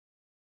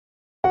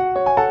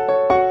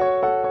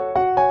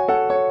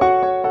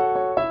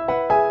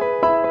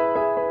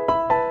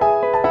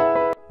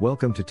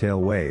Welcome to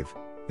TaleWave,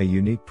 a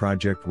unique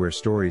project where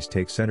stories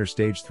take center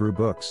stage through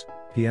books,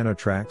 piano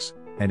tracks,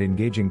 and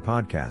engaging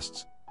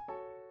podcasts.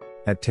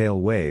 At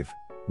TaleWave,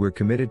 we're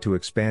committed to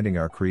expanding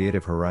our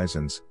creative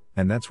horizons,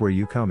 and that's where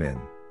you come in.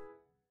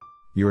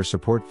 Your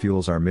support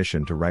fuels our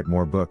mission to write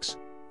more books,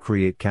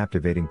 create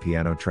captivating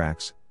piano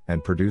tracks,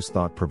 and produce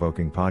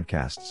thought-provoking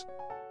podcasts.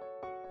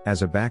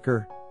 As a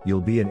backer,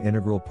 you'll be an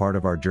integral part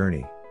of our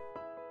journey.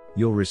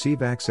 You'll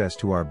receive access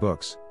to our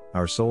books,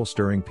 our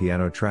soul-stirring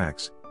piano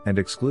tracks, and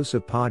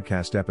exclusive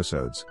podcast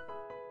episodes.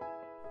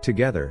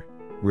 Together,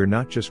 we're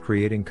not just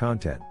creating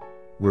content,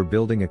 we're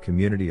building a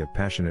community of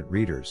passionate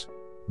readers,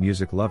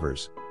 music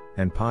lovers,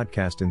 and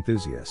podcast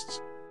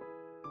enthusiasts.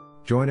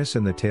 Join us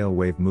in the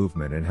TaleWave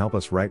movement and help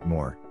us write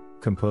more,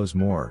 compose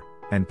more,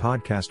 and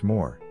podcast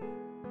more.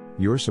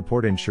 Your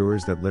support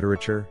ensures that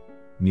literature,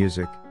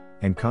 music,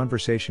 and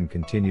conversation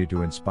continue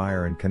to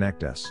inspire and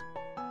connect us.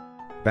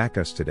 Back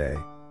us today.